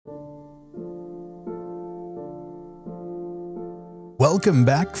Welcome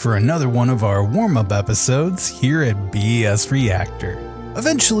back for another one of our warm-up episodes here at BS Reactor.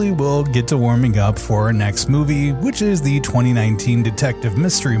 Eventually, we'll get to warming up for our next movie, which is the 2019 detective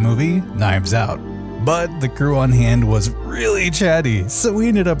mystery movie, Knives Out. But the crew on hand was really chatty, so we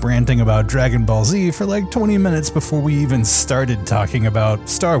ended up ranting about Dragon Ball Z for like 20 minutes before we even started talking about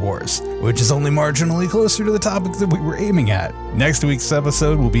Star Wars, which is only marginally closer to the topic that we were aiming at. Next week's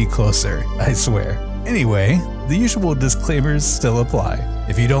episode will be closer, I swear. Anyway, the usual disclaimers still apply.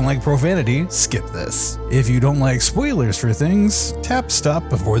 If you don't like profanity, skip this. If you don't like spoilers for things, tap stop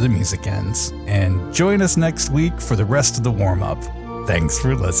before the music ends. And join us next week for the rest of the warm-up. Thanks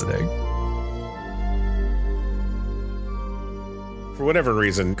for listening. For whatever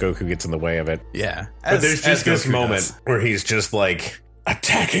reason, Goku gets in the way of it. Yeah. But there's just this moment where he's just like,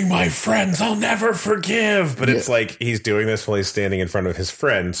 attacking my friends, I'll never forgive. But it's like he's doing this while he's standing in front of his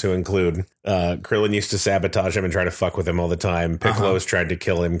friends, who include Krillin used to sabotage him and try to fuck with him all the time. Piccolo's tried to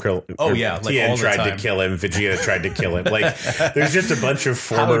kill him. Tien tried to kill him. Vegeta tried to kill him. Like, there's just a bunch of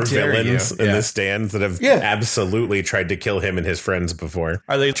former villains in the stands that have absolutely tried to kill him and his friends before.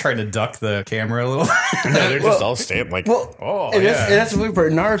 Are they trying to duck the camera a little? No, they're just all standing like, and that's the weird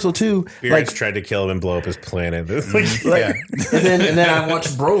part. Naruto too. Beerus tried to kill him and blow up his planet. And then I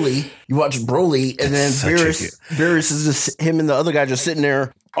watched Broly. You watch Broly, and then Beerus is just him and the other guy just sitting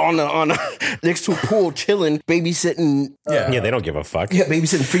there on next to a pool chilling, babysitting. They don't give a fuck. Yeah,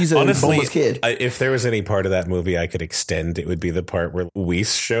 babysitting Frieza. Honestly, and Bulma's kid. If there was any part of that movie I could extend, it would be the part where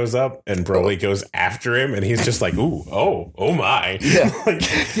Whis shows up and Broly goes after him, and he's just like, oh my. Yeah.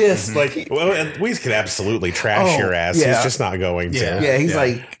 Yes. Like, well, and Whis could absolutely trash your ass. Yeah. He's just not going to. Yeah, he's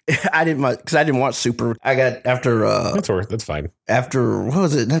like, I didn't watch Super. I got after. That's fine. After, what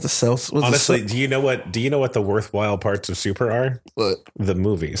was it? Not the cells. Honestly, do you know what the worthwhile parts of Super are? What? The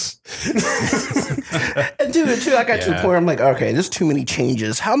movies. And too, I got to the point where I'm like, okay, there's too many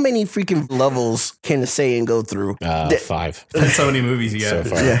changes. How many freaking levels can a Saiyan go through? 5. There's so many movies you so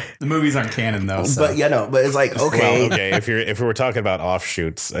got. far. Yeah. The movies aren't canon though. So. But it's like, okay. Well, okay, if we were talking about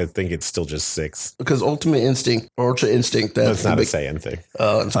offshoots, I think it's still just 6. Because Ultimate Instinct, Ultra Instinct, that's not a Saiyan thing.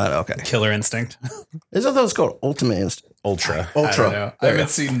 Oh, it's not, okay. Killer Instinct. Is that what it's called? Ultimate Instinct. Ultra. I don't know. I haven't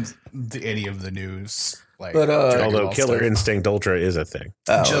seen any of the news. Like, although Killer Instinct Ultra is a thing.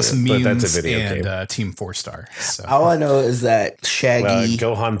 Just memes but that's a video and game. Team 4-Star. So. All I know is that Shaggy...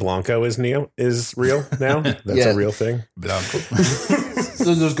 Gohan Blanco is real now. That's a real thing.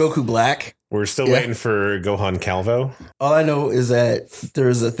 So there's Goku Black. We're still waiting for Gohan Calvo. All I know is that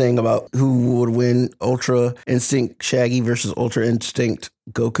there's a thing about who would win Ultra Instinct Shaggy versus Ultra Instinct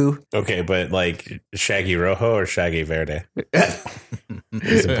Goku. Okay, but like Shaggy Rojo or Shaggy Verde?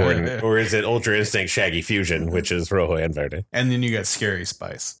 It's important. Or is it Ultra Instinct Shaggy Fusion, which is Rojo and Verde? And then you got Scary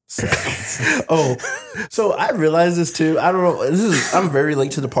Spice. So. So I realized this too. I don't know. I'm very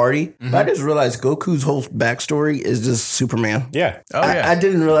late to the party, but I just realized Goku's whole backstory is just Superman. Yeah. I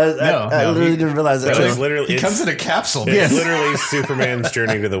didn't realize. I literally didn't realize that. He comes in a capsule. It's literally Superman's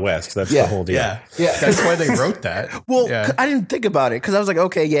journey to the West. That's the whole deal. Yeah. That's why they wrote that. Well, I didn't think about it because I was like,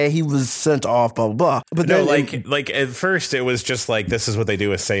 okay, he was sent off, blah, blah, blah. But no, like at first it was just like, this is what they do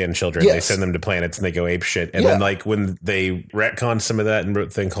with Saiyan children. Yes. They send them to planets and they go ape shit. And then like when they retconned some of that and wrote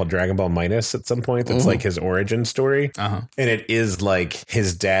a thing called Dragon Ball Minus at some point, that's like his origin story. And it is like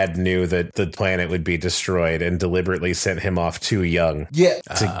his dad knew that the planet would be destroyed and deliberately sent him off too young. Yeah.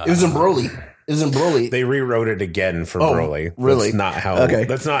 It was in Broly. They rewrote it again for Broly. Really?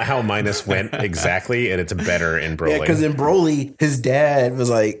 That's not how Minus went exactly, and it's better in Broly. Yeah, because in Broly, his dad was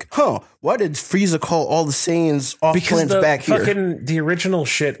like, why did Frieza call all the Saiyans off planets back here? The original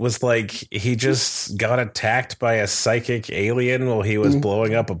shit was like, he just got attacked by a psychic alien while he was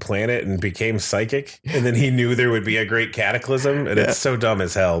blowing up a planet and became psychic. And then he knew there would be a great cataclysm, and it's so dumb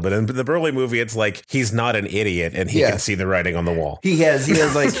as hell. But in the Broly movie, it's like, he's not an idiot, and he can see the writing on the wall.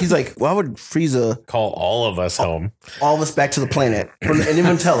 He's like, why would Frieza call all of us home? All of us back to the planet. And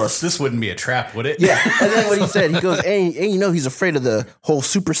even tell us. This wouldn't be a trap, would it? Yeah. And then what he said, he goes, and he's afraid of the whole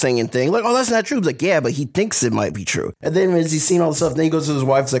Super Saiyan thing. Like, that's not true. He's like, yeah, but he thinks it might be true. And then as he's seen all the stuff, then he goes to his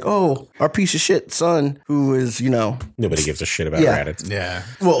wife. It's like, our piece of shit son, who is, nobody gives a shit about Raditz. Yeah.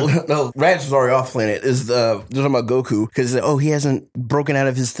 Well, no, Raditz was already off planet. They're talking about Goku because he hasn't broken out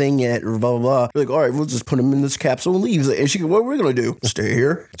of his thing yet, or blah blah blah. They're like, all right, we'll just put him in this capsule and leave. And she goes, what are we gonna do? Stay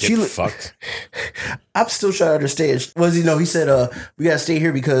here? Get fucked. I'm still trying to understand. He said, we gotta stay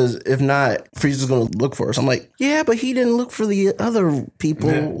here because if not, Frieza's gonna look for us. I'm like, yeah, but he didn't look for the other people.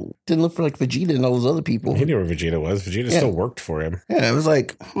 Yeah. Didn't look for like Vegeta and all those other people. He knew where Vegeta was. Vegeta still worked for him. Yeah, it was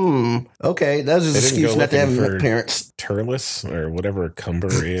like, okay, that's just an excuse not to have parents. Turles or whatever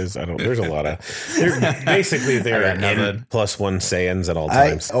Cumber is. There's a lot of. Basically, they're N plus one Saiyans at all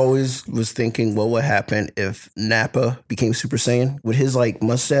times. I always was thinking, what would happen if Nappa became Super Saiyan? Would his like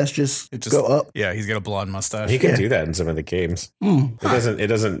mustache just go up? Yeah, he's got a blonde mustache. He can do that in some of the games. It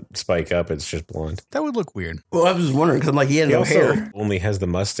doesn't spike up. It's just blonde. That would look weird. Well, I was just wondering because I'm like, he had no hair. Only has the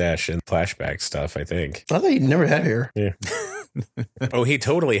mustache and flashback stuff. I think. I thought he never had hair. Yeah. Oh, he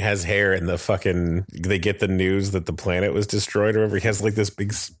totally has hair in the fucking. They get the news that the planet was destroyed, or whatever. He has like this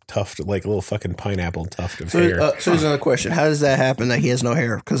big tuft, like little fucking pineapple tuft of hair. So here's another question: how does that happen that he has no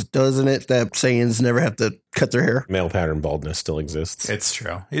hair? Because doesn't it that Saiyans never have to cut their hair? Male pattern baldness still exists. It's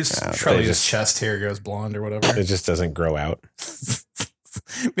true. Probably his chest hair goes blonde or whatever. It just doesn't grow out.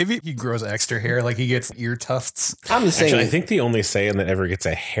 Maybe he grows extra hair, like he gets ear tufts. I'm just saying. Actually, I think the only Saiyan that ever gets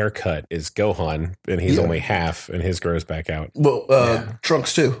a haircut is Gohan, and he's only half, and his grows back out. Well,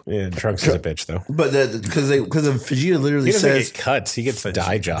 Trunks too. Yeah, Trunks is a bitch though. But because Vegeta literally says get cuts, he gets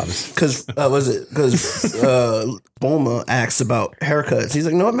dye jobs. Because Bulma asks about haircuts. He's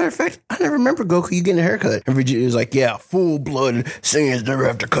like, no, matter of fact, I never remember Goku you getting a haircut. And Vegeta was like, yeah, full blood Saiyans never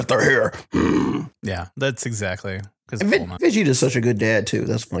have to cut their hair. Yeah, that's exactly. Vegeta's such a good dad too.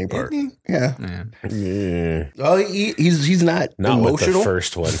 That's the funny part. Yeah. Oh, he's not emotional. With the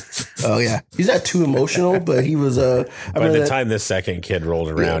first one. Oh yeah, he's not too emotional, but he was. By the time the second kid rolled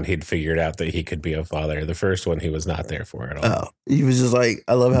around, he'd figured out that he could be a father. The first one, he was not there for at all. Oh, he was just like,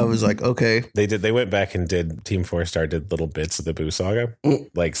 I love how it was like, okay. They went back and did Team 4-Star did little bits of the Buu saga.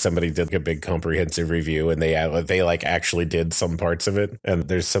 Like somebody did like a big comprehensive review, and they like actually did some parts of it. And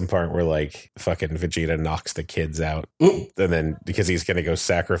there's some part where like fucking Vegeta knocks the kids out. And then because he's going to go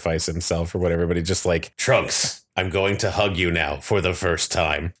sacrifice himself or whatever, but he just like, Trunks, I'm going to hug you now for the first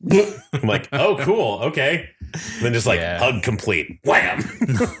time. I'm like, oh, cool. Okay. And then just like hug complete. Wham.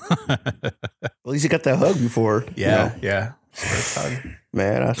 At least he got that hug before. Yeah. Yeah. First hug.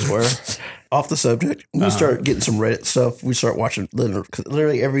 Man, I swear. Off the subject, we start getting some Reddit stuff. We start watching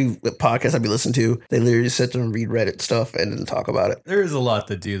literally every podcast I'd be listening to. They literally sit there and read Reddit stuff and then talk about it. There is a lot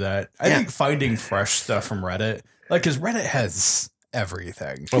that do that. I think finding fresh stuff from Reddit, like, because Reddit has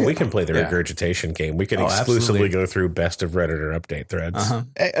everything. Well, we can play the regurgitation game. We can exclusively go through best of Redditor update threads.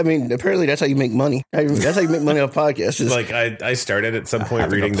 I mean, apparently that's how you make money. That's how you make money off podcasts. Just like I started at some point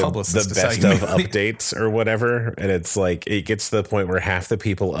reading the best of updates or whatever, and it's like it gets to the point where half the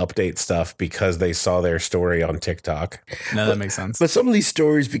people update stuff because they saw their story on TikTok. No, that makes sense. But some of these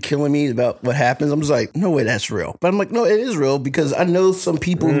stories be killing me about what happens. I'm just like, no way, that's real. But I'm like, no, it is real because I know some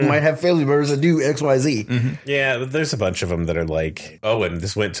people who might have family members that do X, Y, Z. Yeah, there's a bunch of them that are like, oh, and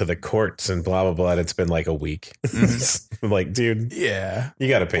this went to the courts and blah, blah, blah. And it's been like a week. I'm like, dude, you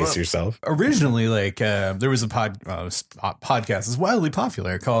got to pace yourself. Originally, like, there was a podcast that's wildly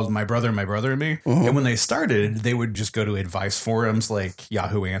popular called My Brother and Me. And when they started, they would just go to advice forums like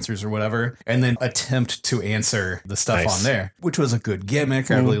Yahoo Answers or whatever, and then attempt to answer the stuff on there, which was a good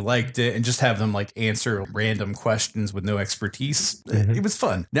gimmick. I really liked it. And just have them like answer random questions with no expertise. It was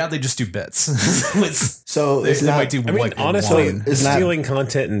fun. Now they just do bits. So they might do honestly, stealing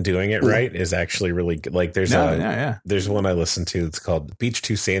content and doing it right is actually really good. Like there's there's one I listen to. It's called Beach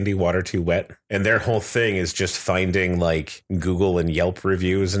Too Sandy, Water Too Wet. And their whole thing is just finding like Google and Yelp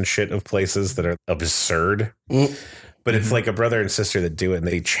reviews and shit of places that are absurd. But it's like a brother and sister that do it, and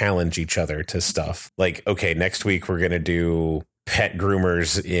they challenge each other to stuff. Like, okay, next week we're going to do pet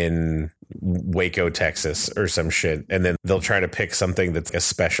groomers in Waco, Texas or some shit. And then they'll try to pick something that's a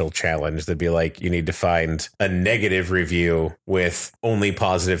special challenge. That'd be like, you need to find a negative review with only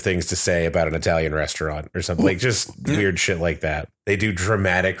positive things to say about an Italian restaurant or something. Like just weird shit like that. They do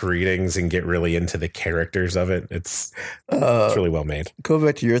dramatic readings and get really into the characters of it. It's really well made. Go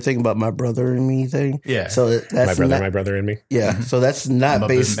back to your thing about My Brother and Me thing. Yeah. So that's My Brother and Me. Yeah. So that's not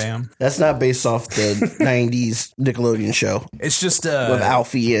based. That's not based off the '90s Nickelodeon show. It's just with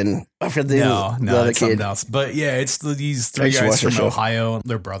Alfie and I forget the other it's kid. Something else. But yeah, it's these three guys from Ohio.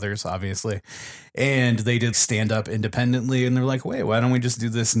 They're brothers, obviously. and they did stand up independently. And they're like, wait, why don't we just do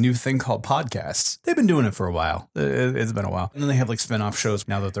this new thing called podcasts? They've been doing it for a while. It's been a while. And then they have like spinoff shows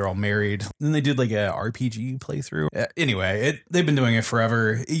now that they're all married. And then they did like a RPG playthrough. Anyway, they've been doing it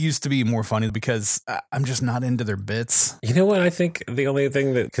forever. It used to be more funny because I'm just not into their bits. You know what? I think the only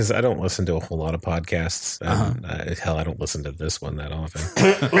thing that, because I don't listen to a whole lot of podcasts. Hell, I don't listen to this one that often.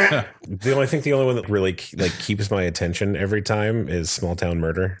 The only one that really like keeps my attention every time is Small Town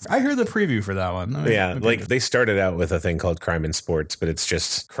Murder. I heard the preview for that one. Yeah, like they started out with a thing called Crime in Sports, but it's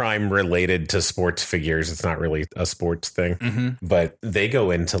just crime related to sports figures. It's not really a sports thing, but they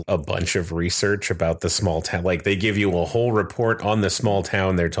go into a bunch of research about the small town. Like they give you a whole report on the small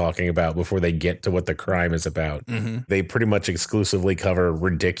town they're talking about before they get to what the crime is about. They pretty much exclusively cover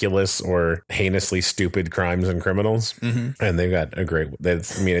ridiculous or heinously stupid crimes and criminals. And they've got a great,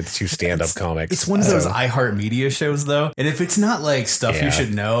 it's two stand-up comics. It's one of those iHeartMedia shows though. And if it's not like stuff you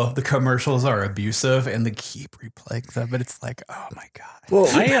should know, the commercials are abusive and they keep replaying them. But it's like, oh my God. Well,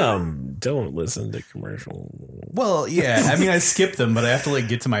 I don't listen to commercials. Well, yeah. I mean, I skip them, but I have to like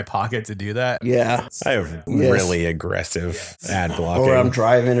get to my pocket to do that. Yeah. I have really aggressive ad blocking. Or I'm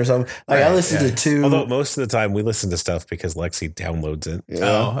driving or something. Like I listen to two. Although most of the time we listen to stuff because Lexi downloads it. Yeah.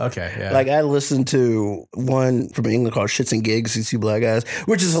 Oh, okay. Yeah. Like I listened to one from England called Shits and Gigs, these two black guys,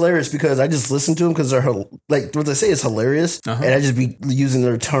 which is hilarious because I just listen to them because they're like what they say is hilarious. And I just be using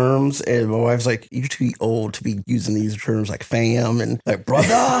their terms. And my wife's like, you're too old to be using these terms like fam and like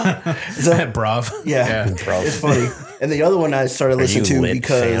brother. So, Brav. Yeah. Brav. It's funny. And the other one I started listening to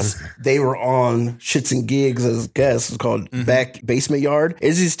because they were on Shits and Gigs as guests. It's called Back Basement Yard.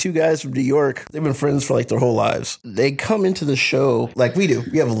 It's these two guys from New York. They've been friends for like their whole lives. They come into the show like we do.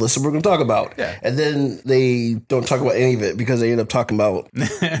 We have a list we're going to talk about. Yeah. And then they don't talk about any of it because they end up talking about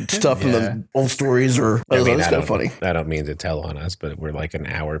stuff in the old stories or it's kind of funny. I don't mean to tell on us, but we're like an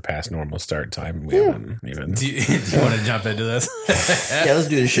hour past normal start time. We haven't even. Do you want to jump into this? Yeah, let's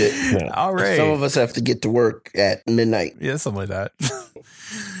do this shit. Yeah. All right. Some of us have to get to work at midnight. Yeah, something like that.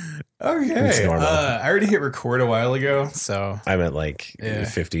 Okay. I already hit record a while ago, so I'm at like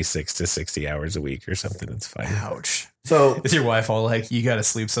 56 to 60 hours a week or something. It's fine. Ouch. So is your wife all like, you got to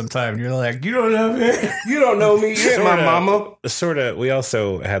sleep sometime? And you're like, you don't know me. You don't know me. You ain't my mama. Sort of. We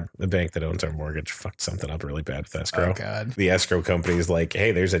also had the bank that owns our mortgage fucked something up really bad with escrow. Oh, God. The escrow company is like,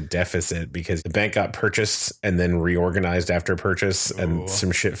 hey, there's a deficit because the bank got purchased and then reorganized after purchase and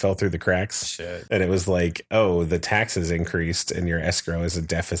some shit fell through the cracks. Shit. And it was like, oh, the taxes increased and your escrow is a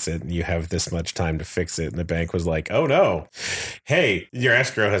deficit and you have this much time to fix it. And the bank was like, oh, no. Hey, your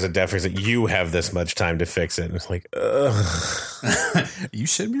escrow has a deficit. You have this much time to fix it. And it's like, ugh. You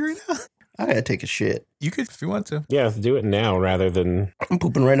should be right now. I gotta take a shit. You could if you want to. Yeah, do it now rather than... I'm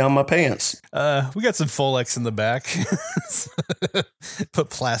pooping right now in my pants. We got some Folex in the back. Put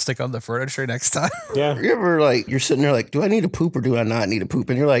plastic on the furniture next time. Yeah. You ever like, you're sitting there like, do I need to poop or do I not need to poop?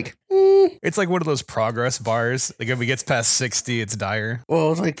 And you're like, It's like one of those progress bars. Like if it gets past 60, it's dire.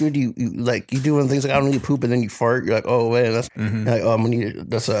 well, it's like, dude, you do one of the things like, I don't need to poop, and then you fart. You're like, oh, man, that's, you're like, oh, I'm gonna need it.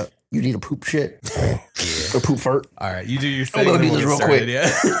 That's you need a poop shit or poop fart. All right, you do your thing. I'm gonna do this real quick.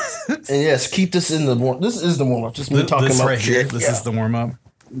 Yeah. And yes, keep this in the warm. This is the warm up. Just me talking this about right here. shit. This is the warm up.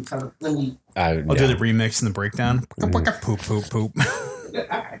 Let me. I'll do the remix and the breakdown. Poop, poop, poop.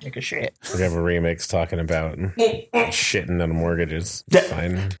 I take a shit. We have a remix talking about shitting on mortgages.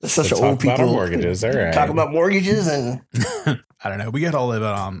 Fine. That's such We'll an old talk about people. mortgages. All right. Talk about mortgages and I don't know. We got all of it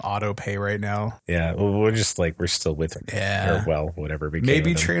on auto pay right now. Yeah. Well, we're just like, we're still with them. Yeah. Or, well, whatever. Became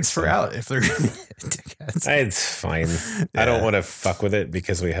Maybe of them. transfer out if they're dickheads. It's fine. I don't want to fuck with it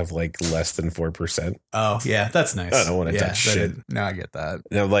because we have like less than 4%. Oh, yeah. That's nice. I don't want to touch shit. No, I get that.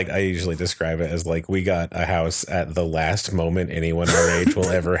 No, like I usually describe it as like we got a house at the last moment anyone our age will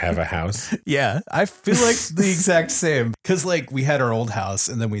ever have a house. Yeah, I feel like the exact same. Because like we had our old house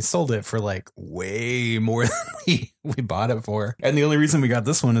and then we sold it for like way more than we bought it for. And the only reason we got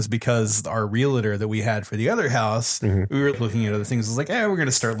this one is because our realtor that we had for the other house, we were looking at other things. It was like, hey, we're going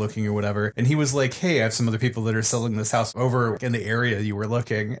to start looking or whatever. And he was like, hey, I have some other people that are selling this house over in the area you were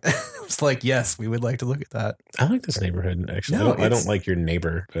looking. I was like, yes, we would like to look at that. I like this neighborhood, actually. No, I don't like your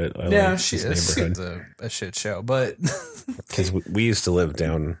neighbor, but I like this neighborhood. A shit show, but... Because we used to live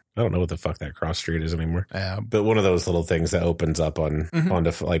down... I don't know what the fuck that cross street is anymore. Yeah. But one of those little things that opens up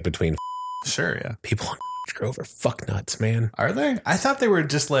onto like between... Sure, yeah. People on Grove are fuck nuts, man. Are they? I thought they were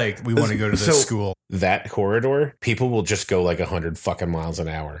just like, we want to go to this school. That corridor, people will just go like 100 fucking miles an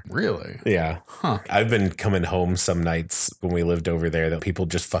hour. Really? Yeah. Huh. I've been coming home some nights when we lived over there that people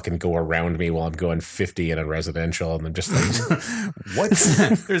just fucking go around me while I'm going 50 in a residential, and I'm just like, what?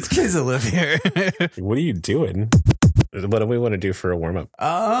 There's kids that live here. What are you doing? What do we want to do for a warm up?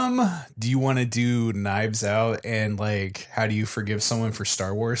 Do you want to do Knives Out and like how do you forgive someone for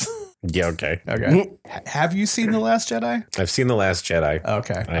Star Wars? Yeah, okay. Okay. Have you seen The Last Jedi? I've seen The Last Jedi.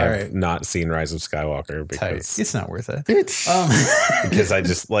 Okay. I have not seen Rise of Skywalker because It's not worth it. because I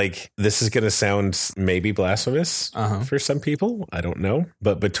just like this is going to sound maybe blasphemous for some people. I don't know,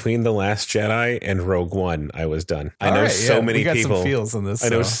 but between The Last Jedi and Rogue One, I was done. I know so many people. Some feels on this. I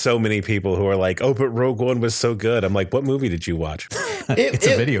know so many people who are like, "Oh, but Rogue One was so good." I'm like, "What movie did you watch?" It's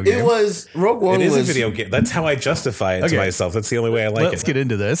a video game. It was Rogue One. It is a video game. That's how I justify it to myself. That's the only way I like it. Let's get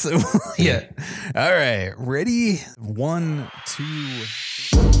into this. Yeah. All right. Ready? 1, 2.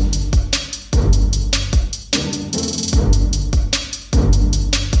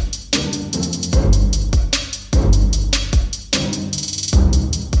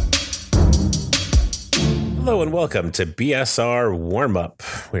 Hello and welcome to BSR Warm-Up.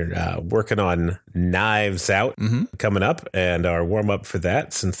 We're working on Knives Out coming up, and our warm-up for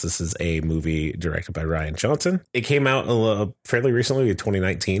that, since this is a movie directed by Rian Johnson, it came out fairly recently in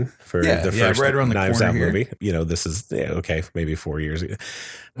 2019 for the first right around the Knives Out here. movie. You know, this is, maybe 4 years ago.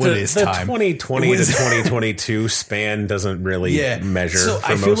 What is the time? 2020 to 2022 span doesn't really measure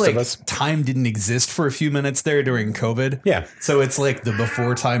for most of us. Time didn't exist for a few minutes there during COVID. Yeah. So it's like the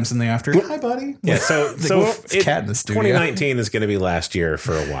before times and the after. Hi, buddy. Yeah, so cat in the studio. 2019 is going to be last year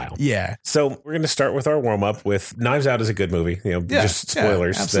for a while. Yeah. So we're going to start with our warm-up with Knives Out is a good movie. You know, just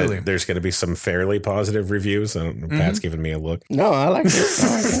spoilers. Absolutely. That there's going to be some fairly positive reviews. I don't know, Pat's giving me a look. No, I like it.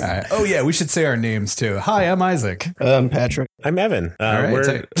 All right. Oh, yeah. We should say our names, too. Hi, I'm Isaac. Patrick. I'm Evan. right,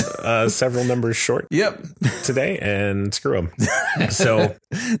 We're several numbers short Yep. today, and screw them. So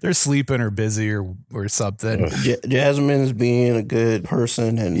they're sleeping or busy or something. Jasmine's being a good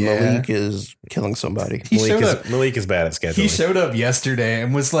person, and Malik is killing somebody. Malik is bad at scheduling. He showed up yesterday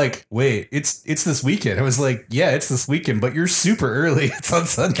and was like, wait, it's this weekend. I was like, yeah, it's this weekend, but you're super early. It's on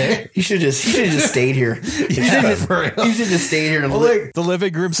Sunday. He should just stayed here. He should just stayed here. And like, the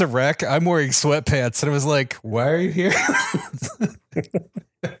living room's a wreck. I'm wearing sweatpants. And I was like, why are you here?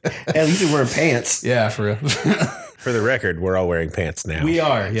 At least you're wearing pants. Yeah, for real. For the record, we're all wearing pants now. We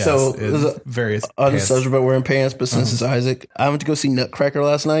are, yes. So, various on the subject about wearing pants, but since it's Isaac, I went to go see Nutcracker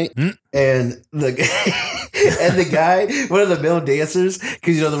last night, and the guy, one of the male dancers,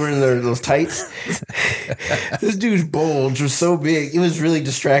 because they're wearing those tights. This dude's bulge was so big, it was really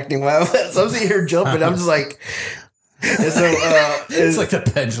distracting. While so I'm sitting here jumping, I'm just like. And so it's like the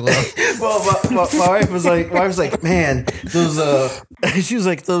pendulum. Well, my wife was like, man, those she was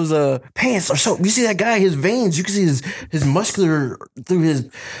like, those pants are so. You see that guy, his veins, you can see his muscular through his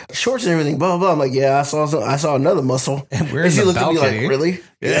shorts and everything. Blah blah blah. I'm like, yeah, I saw another muscle. And we're in the balcony. At me like, really?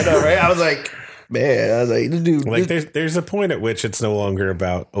 Yeah, I know, right? I was like. Man, I was like, this dude. Like, there's a point at which it's no longer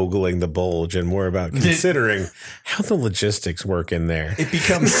about ogling the bulge and more about considering how the logistics work in there. It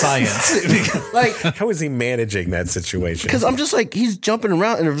becomes science. Like, how is he managing that situation? Because I'm just like, he's jumping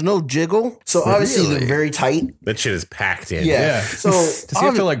around and there's no jiggle. So obviously they're very tight. That shit is packed in. Yeah. So does he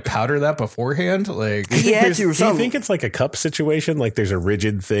have to like powder that beforehand? Like, he had to or do you something. think it's like a cup situation? Like there's a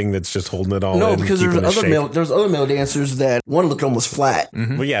rigid thing that's just holding it all in? No, because there's other male dancers that one looked almost flat.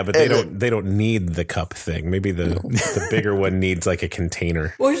 Well, yeah, but they don't need the cup thing. Maybe the bigger one needs like a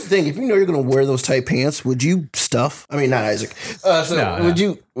container. Well, here's the thing: if you know you're going to wear those tight pants, would you stuff? I mean, not Isaac.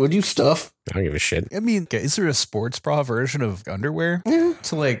 Would you stuff? I don't give a shit. I mean, is there a sports bra version of underwear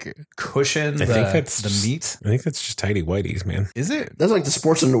to like cushion the meat? I think that's just tighty whities, man. Is it? That's like the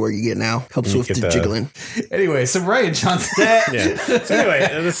sports underwear you get now. Helps with the jiggling. Anyway, so Rian Johnson. Yeah. So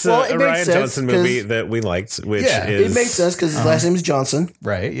anyway, this is a Rian Johnson movie that we liked, which is... It makes sense because his last name is Johnson.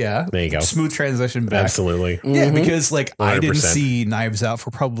 Right, yeah. There you go. Smooth transition back. Absolutely. Yeah, because like 100%. I didn't 100%. see Knives Out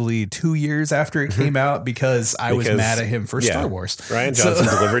for probably 2 years after it came out because I was mad at him for Star Wars. Rian Johnson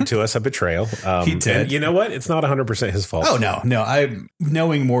delivered to us a betrayal. He did. And you know what? It's not 100% his fault. Oh, no. I'm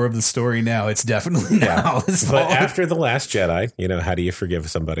knowing more of the story now. It's definitely now his fault. But after The Last Jedi, you know, how do you forgive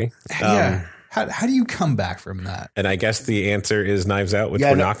somebody? Yeah. How do you come back from that? And I guess the answer is Knives Out, which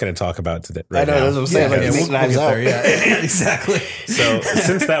we're not going to talk about today. Right I know, that's what I'm saying. We'll Knives Out. there, yeah. Exactly. So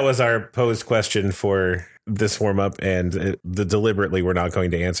since that was our posed question for this warm-up, and deliberately we're not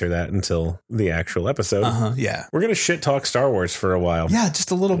going to answer that until the actual episode. Yeah. We're going to shit talk Star Wars for a while. Yeah, just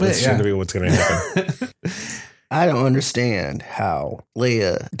a little bit. That's going to be what's going to happen. I don't understand how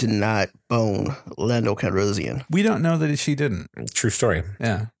Leia did not bone Lando Calrissian. We don't know that she didn't. True story.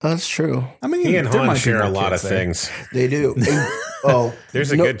 Yeah. That's true. I mean, he and Han share a lot of things. They do.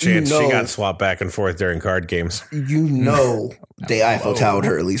 There's a good chance she got swapped back and forth during card games. You know they Eiffel Towered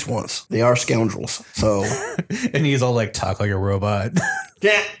her at least once. They are scoundrels. So and he's all like, talk like a robot.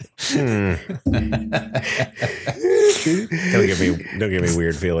 Don't give me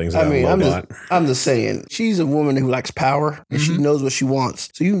weird feelings. I mean, Lobot. I'm just saying, she's a woman who likes power and she knows what she wants.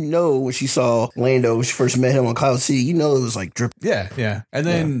 So when she saw Lando, when she first met him on Cloud City, it was like drip. Yeah. And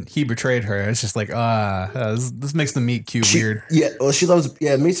then he betrayed her. It's just like, this makes the meet cute weird. Yeah, well, she loves.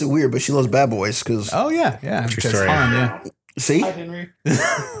 Yeah, it makes it weird, but she loves bad boys because. Oh yeah. True story. See, Hi, Henry.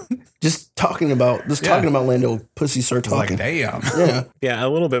 just talking about Lando, pussy start talking. Like, damn. Yeah, a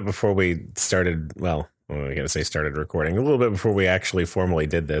little bit before we started. Well, I gotta say started recording a little bit before we actually formally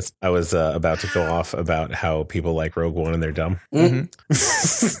did this. I was about to go off about how people like Rogue One and they're dumb.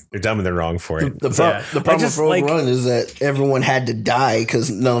 They're dumb and they're wrong for it. The problem with Rogue One is that everyone had to die because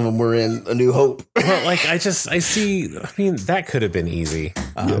none of them were in A New Hope. Well, I mean, that could have been easy,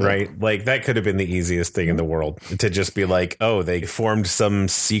 right? Like that could have been the easiest thing in the world to just be like, oh, they formed some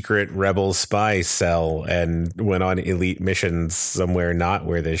secret rebel spy cell and went on elite missions somewhere not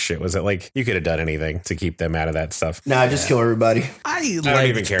where this shit was. Like you could have done anything to keep them out of that stuff. Nah, just kill everybody. I don't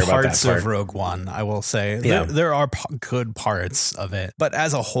even care about that parts part of Rogue One, I will say. Yeah. There are good parts of it, but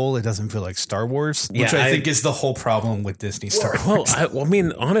as a whole, it doesn't feel like Star Wars, which I think is the whole problem with Disney Star Wars. I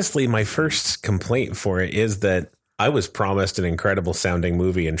mean, honestly, my first complaint for it is that I was promised an incredible sounding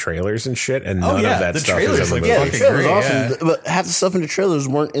movie and trailers and shit, and none of that stuff is in the movie. Yeah, the trailer's awesome, but half the stuff in the trailers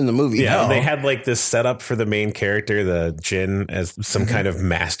weren't in the movie. Yeah, they had like this setup for the main character, the Jin, as some kind of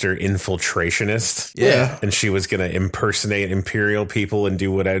master infiltrationist. Yeah. And she was going to impersonate Imperial people and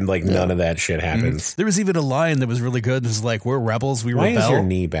do whatever. Like, none of that shit happens. There was even a line that was really good. It was like, we're rebels, we Why rebel. is your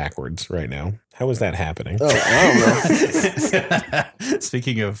knee backwards right now? How is that happening? Oh, I don't know.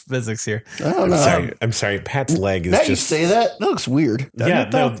 Speaking of physics here. I don't know. I'm sorry. Pat's leg is Now just... you say that looks weird. Yeah,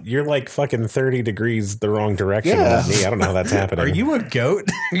 no, you're like fucking 30 degrees the wrong direction with me. I don't know how that's happening. Are you a goat?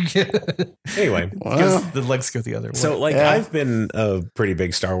 Anyway. The legs go the other way. So, I've been a pretty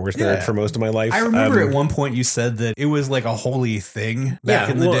big Star Wars nerd for most of my life. I remember at one point you said that it was like a holy thing back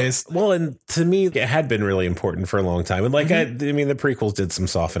in the days. Well, and to me, it had been really important for a long time. And I mean, the prequels did some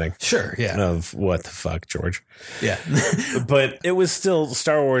softening. Sure, yeah. Of what the fuck, George. Yeah. But it was still,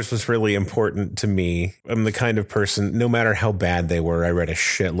 Star Wars was really important to me. I'm the kind of person, no matter how bad they were, I read a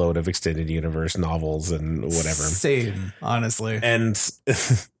shitload of extended universe novels and whatever. Same, honestly. And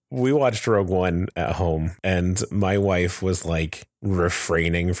we watched Rogue One at home, and my wife was like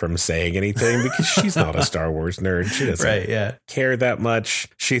refraining from saying anything because she's not a Star Wars nerd. She doesn't care that much.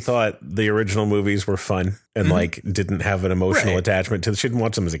 She thought the original movies were fun and didn't have an emotional attachment to them. She didn't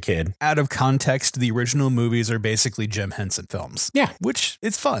watch them as a kid. Out of context, the original movies are basically Jim Henson films. Yeah. Which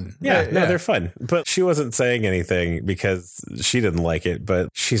it's fun. Yeah, they're fun. But she wasn't saying anything because she didn't like it, but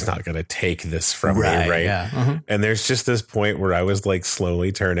she's not going to take this from me, right? Yeah. And there's just this point where I was like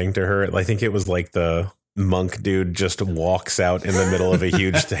slowly turning to her. I think it was like the monk dude just walks out in the middle of a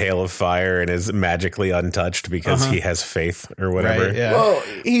huge hail of fire and is magically untouched because he has faith or whatever. Right, yeah. Well,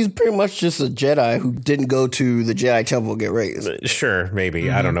 he's pretty much just a Jedi who didn't go to the Jedi Temple to get raised. Sure,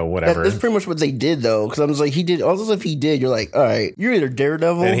 maybe. I don't know, whatever. That's pretty much what they did, though, because I was like, he did all the stuff he did. You're like, all right, you're either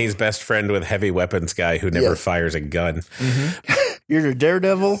Daredevil. And he's best friend with heavy weapons guy who never fires a gun. You're either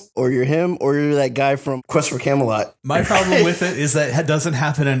Daredevil, or you're him, or you're that guy from Quest for Camelot. My problem with it is that it doesn't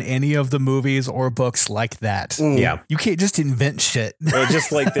happen in any of the movies or books like that. Yeah. You can't just invent shit.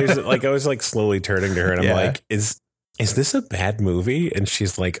 Just like there's like I was like slowly turning to her and I'm like, is this a bad movie? And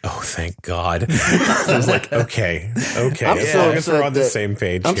she's like, oh, thank God. I was like, okay. I'm so upset we're on the same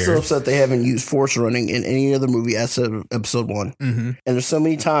page I'm here. so upset they haven't used force running in any other movie outside of episode 1. And there's so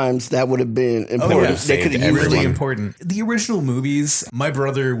many times that would have been important. They could have used really it. important. The original movies, my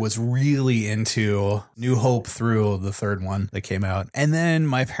brother was really into New Hope through the third one that came out. And then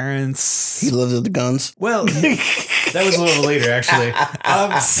my parents... He loved the guns. Well, that was a little later, actually.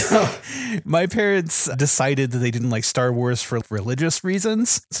 So my parents decided that they didn't like Star Wars for religious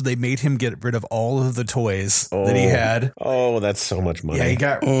reasons, so they made him get rid of all of the toys that he had. Oh, that's so much money. Yeah, he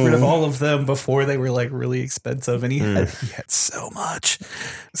got rid of all of them before they were like really expensive, and he had so much.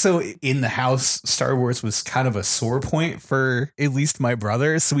 So in the house, Star Wars was kind of a sore point for at least my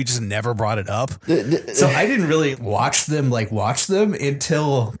brother, so we just never brought it up. So I didn't really watch them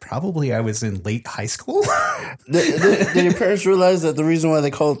until probably I was in late high school. Did your parents realize that the reason why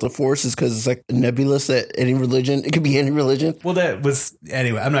they call it the Force is because it's like nebulous that any religion, it could be any religion? Well, that was,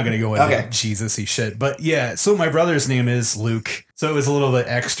 anyway, I'm not going to go into Jesus-y shit. But yeah, so my brother's name is Luke. So it was a little bit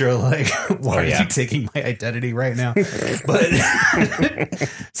extra like, why are you taking my identity right now? But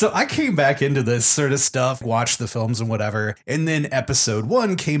so I came back into this sort of stuff, watched the films and whatever. And then episode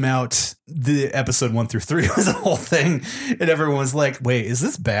 1 came out. The episode 1 through 3 was a whole thing. And everyone was like, wait, is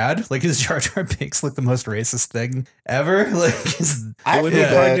this bad? Like, is Jar Jar Binks like the most racist thing ever? Like, it would be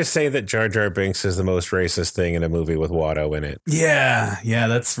hard to say that Jar Jar Binks is the most racist thing in a movie with Watto in it. Yeah,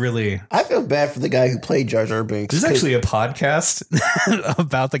 that's really... I feel bad for the guy who played Jar Jar Binks. There's actually a podcast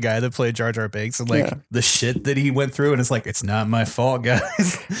about the guy that played Jar Jar Binks and like the shit that he went through, and it's like, it's not my fault, guys.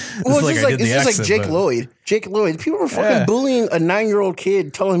 It's just like Jake Lloyd. Jake Lloyd. People were fucking bullying a 9-year-old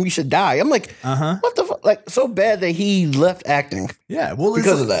kid, telling him he should die. I'm like, what the fuck? Like, so bad that he left acting. Yeah, well,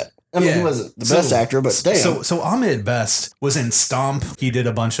 because of that. I mean, he wasn't the best actor, but damn. So Ahmed Best was in Stomp. He did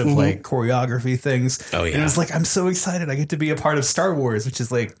a bunch of like choreography things. Oh, yeah. And it was like, I'm so excited. I get to be a part of Star Wars, which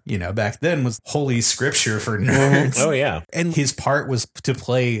is like, back then was holy scripture for nerds. Oh, yeah. And his part was to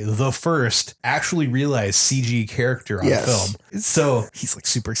play the first actually realized CG character on film. So he's like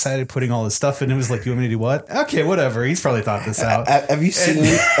super excited putting all this stuff in. It was like, you want me to do what? Okay, whatever. He's probably thought this out. Have you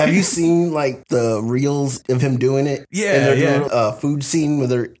seen like the reels of him doing it? Yeah. And they're doing a food scene where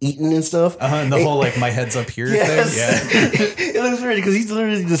they're eating and stuff. And the whole like my head's up here thing. Yeah. It looks weird because he's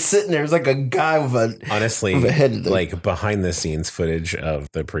literally just sitting there. It's like a guy with a head. Like behind the scenes footage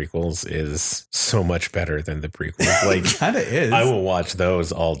of the prequels is so much better than the prequels. Like kind of is. I will watch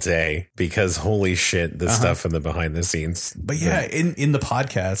those all day because holy shit, the stuff in the behind the scenes. But yeah, in the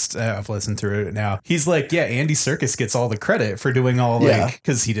podcast, I've listened through it now. He's like, Andy Serkis gets all the credit for doing all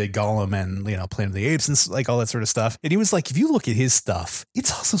because he did Gollum and Planet of the Apes and like all that sort of stuff. And he was like, if you look at his stuff,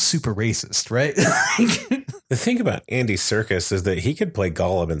 it's also super racist, right? The thing about Andy Serkis is that he could play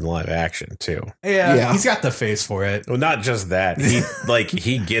Gollum in live action too. Yeah, he's got the face for it. Well, not just that.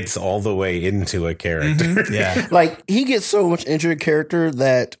 He gets all the way into a character. Mm-hmm. Yeah. Like he gets so much into a character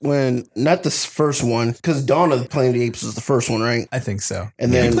that when not this first one, because Dawn of the Planet of the Apes is the first one, right? I think so.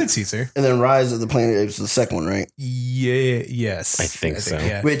 And then he played Caesar. And then Rise of the Planet of the Apes is the second one, right? Yeah, yes. I think so.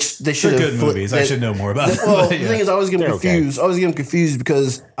 Yeah. Which they should They're have good movies. I should know more about them. Well, the thing is, I always get them They're confused. I always get them confused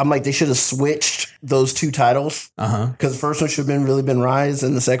because I'm like, they should have switched those two titles. Because the first one should have really been Rise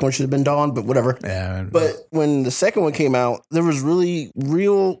and the second one should have been Dawn, but whatever. Yeah. But when the second one came out, there was really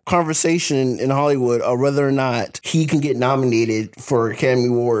real conversation in Hollywood of whether or not he can get nominated for Academy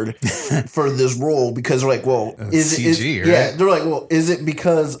Award for this role, because they're like, well, is CG, it? Right? Yeah, they're like, well, is it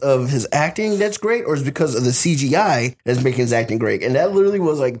because of his acting that's great, or is it because of the CGI that's making his acting great? And that literally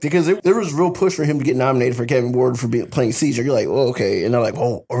was like, because there was real push for him to get nominated for Academy Award for playing Caesar. You're like, well, okay, and they're like,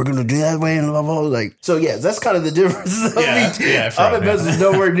 well, are we going to do that way? And blah, blah, blah. Like, so yeah, that's kind of the difference. Ahmed Best is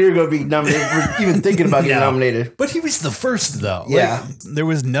nowhere near going to be nominated for even thinking about getting nominated. But he was the first, though. Yeah. Like, there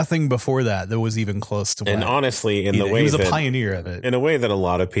was nothing before that was even close to. And honestly, in the way he was a pioneer of it. In a way that a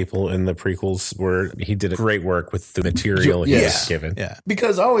lot of people in the prequels were, he did great work with the material he was given. Yeah.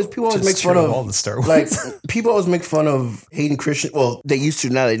 Because people always make fun of all the Star Wars. Like, people always make fun of Hayden Christensen. Well, they used to,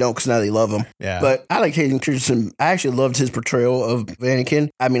 now they don't, because now they love him. Yeah. But I like Hayden Christensen. I actually loved his portrayal of Anakin.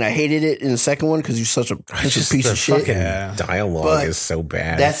 I mean, I hated it in the second one because he's such a piece of shit. Dialogue is so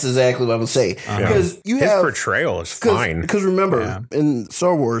bad. That's exactly what I would say. Because his portrayal is fine. Because remember, in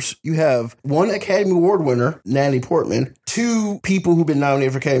Star Wars, you have one Academy Award winner, Natalie Portman, two people who've been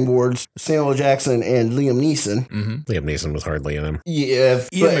nominated for Academy Awards, Samuel L. Jackson and Liam Neeson. Liam Neeson was hardly in them. Yeah.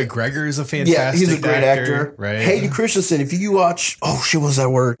 Ian McGregor is a fantastic actor. Yeah, he's a great actor. Right. Hayden Christensen, if you watch, what was that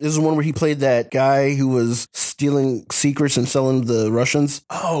word? This is the one where he played that guy who was stealing secrets and selling the Russians.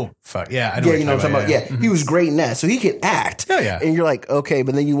 Oh, fuck. Yeah, I know you know what I'm talking about. Yeah, he was great in that. So he can act. Oh, yeah. And you're like, okay,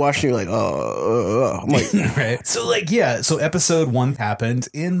 but then you watch and you're like, I'm like, right. So, so episode 1 happened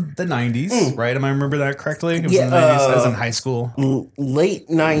in the 90s, right? Am I remember that correctly? It was in the 90s. I was in high school. Late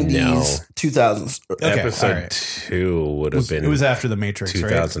 90s, 2000s. Okay, episode 2 would have been. It was after the Matrix,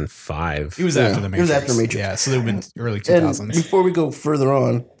 2005. Right? It was after the Matrix. It was after Matrix. Yeah, so it would have been early 2000s. And before we go further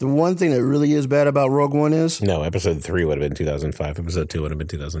on, the one thing that really is bad about Rogue One is... No, episode 3 would have been 2005. Episode 2 would have been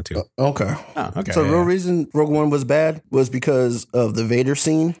 2002. Okay. Oh, okay. So the real reason Rogue One was bad was because of the Vader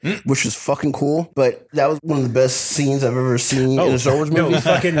scene, which was fucking cool. But that was one of the best scenes I've ever seen in a Star Wars movie.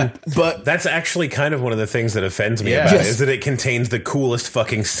 But that's actually kind of one of the things that offends me about it, is that it contains the coolest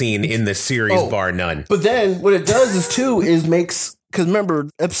fucking scene in the series, bar none. But then what it does is makes because remember,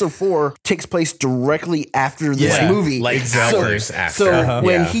 episode 4 takes place directly after this movie. Like hours after. So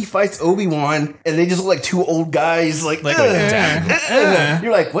when he fights Obi-Wan and they just look like two old guys, you're like,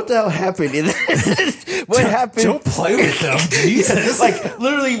 what the hell happened? What happened? Don't play with them, Jesus. Like,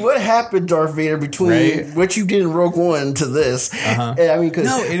 literally, what happened, Darth Vader, between what you did in Rogue One to this? And, I mean,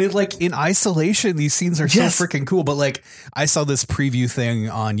 in isolation, these scenes are so freaking cool. But like, I saw this preview thing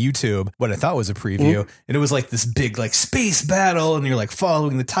on YouTube, what I thought was a preview, and it was like this big like space battle, and you're like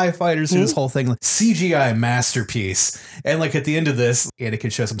following the TIE fighters through this whole thing, like CGI masterpiece. And like at the end of this,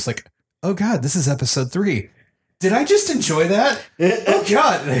 Anakin shows up. It's like, oh god, this is episode 3. Did I just enjoy that? Oh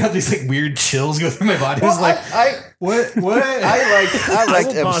god! And I had these like weird chills go through my body. I was like, what? I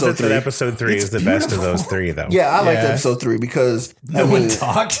liked episode 3. Episode 3 is the best of those 3, though. Yeah, I liked episode 3 because no one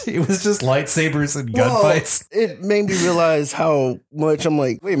talked. It was just lightsabers and gunfights. It made me realize how much I'm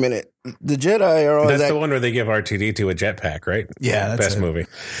like, wait a minute. The Jedi are always... That's the one where they give R2-D2 a jetpack, right? Yeah, that's best movie.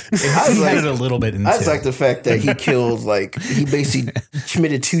 I had it a little bit in I just like the fact that he killed, like, he basically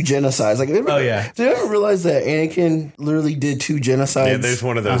committed 2 genocides. Like, did you ever realize that Anakin literally did 2 genocides? Yeah, there's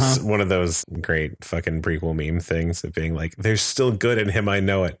one of those great fucking prequel meme things of being like, there's still good in him, I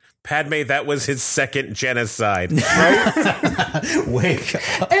know it. Padme, that was his 2nd genocide. Right? Wake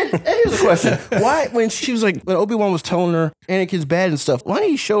up. And here's the question. Why, when Obi-Wan was telling her Anakin's bad and stuff, why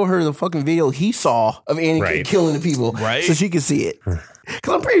didn't he show her the fucking video he saw of Anakin killing the people so she could see it?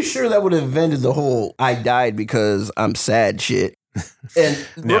 Because I'm pretty sure that would have invented the whole I died because I'm sad shit. And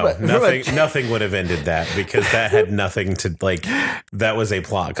nothing would have ended that, because that had nothing to like. That was a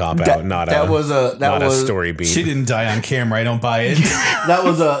plot cop out, not a story beat. She didn't die on camera. I don't buy it. that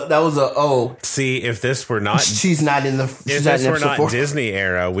was a See, if this were not, she's not in the. If this were not Disney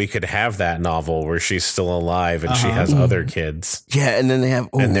era, we could have that novel where she's still alive and she has other kids. Yeah, and then they have,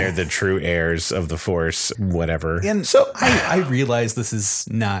 and they're the true heirs of the Force, whatever. And so I realize this is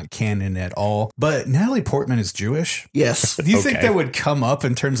not canon at all, but Natalie Portman is Jewish. Yes. Do you think that would come up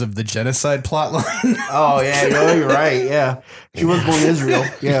in terms of the genocide plot line? Oh yeah, no, you're right. Yeah, she was born in Israel.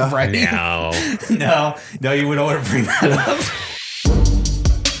 Yeah, right. No, you wouldn't want to bring that up.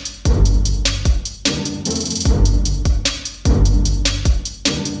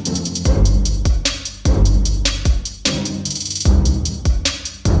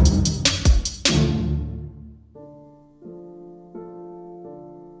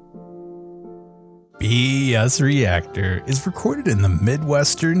 BS Reactor is recorded in the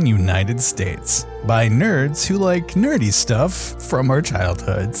Midwestern United States by nerds who like nerdy stuff from our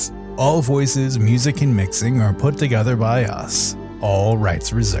childhoods. All voices, music, and mixing are put together by us. All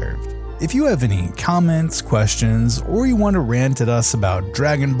rights reserved. If you have any comments, questions, or you want to rant at us about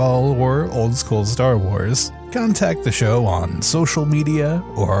Dragon Ball or old school Star Wars, contact the show on social media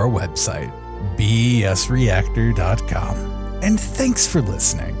or our website, bsreactor.com. And thanks for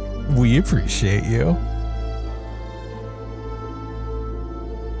listening. We appreciate you.